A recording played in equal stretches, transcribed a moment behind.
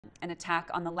an attack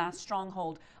on the last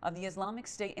stronghold of the Islamic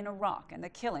State in Iraq and the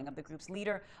killing of the group's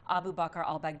leader, Abu Bakr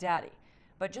al-Baghdadi.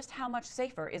 But just how much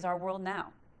safer is our world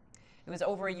now? It was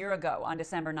over a year ago, on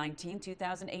December 19,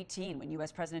 2018, when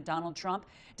U.S. President Donald Trump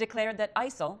declared that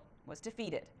ISIL was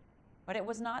defeated. But it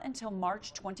was not until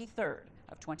March 23rd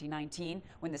of 2019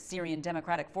 when the Syrian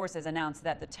Democratic Forces announced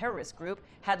that the terrorist group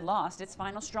had lost its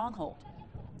final stronghold.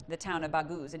 The town of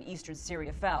Baghouz in eastern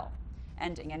Syria fell,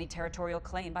 ending any territorial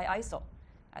claim by ISIL.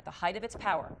 At the height of its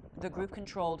power, the group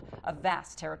controlled a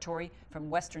vast territory from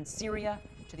western Syria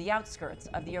to the outskirts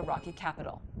of the Iraqi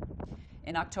capital.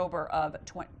 In October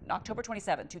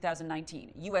 27,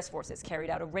 2019, U.S. forces carried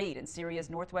out a raid in Syria's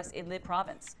northwest Idlib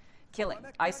province, killing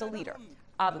ISIL leader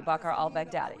Abu Bakr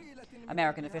al-Baghdadi.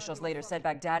 American officials later said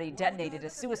Baghdadi detonated a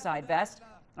suicide vest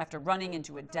after running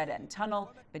into a dead-end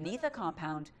tunnel beneath a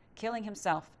compound, killing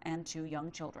himself and 2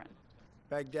 young children.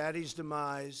 Baghdadi's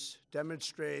demise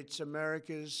demonstrates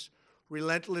America's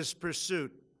relentless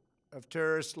pursuit of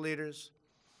terrorist leaders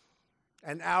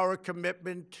and our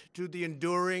commitment to the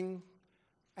enduring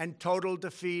and total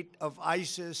defeat of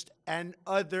ISIS and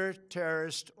other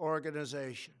terrorist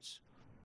organizations.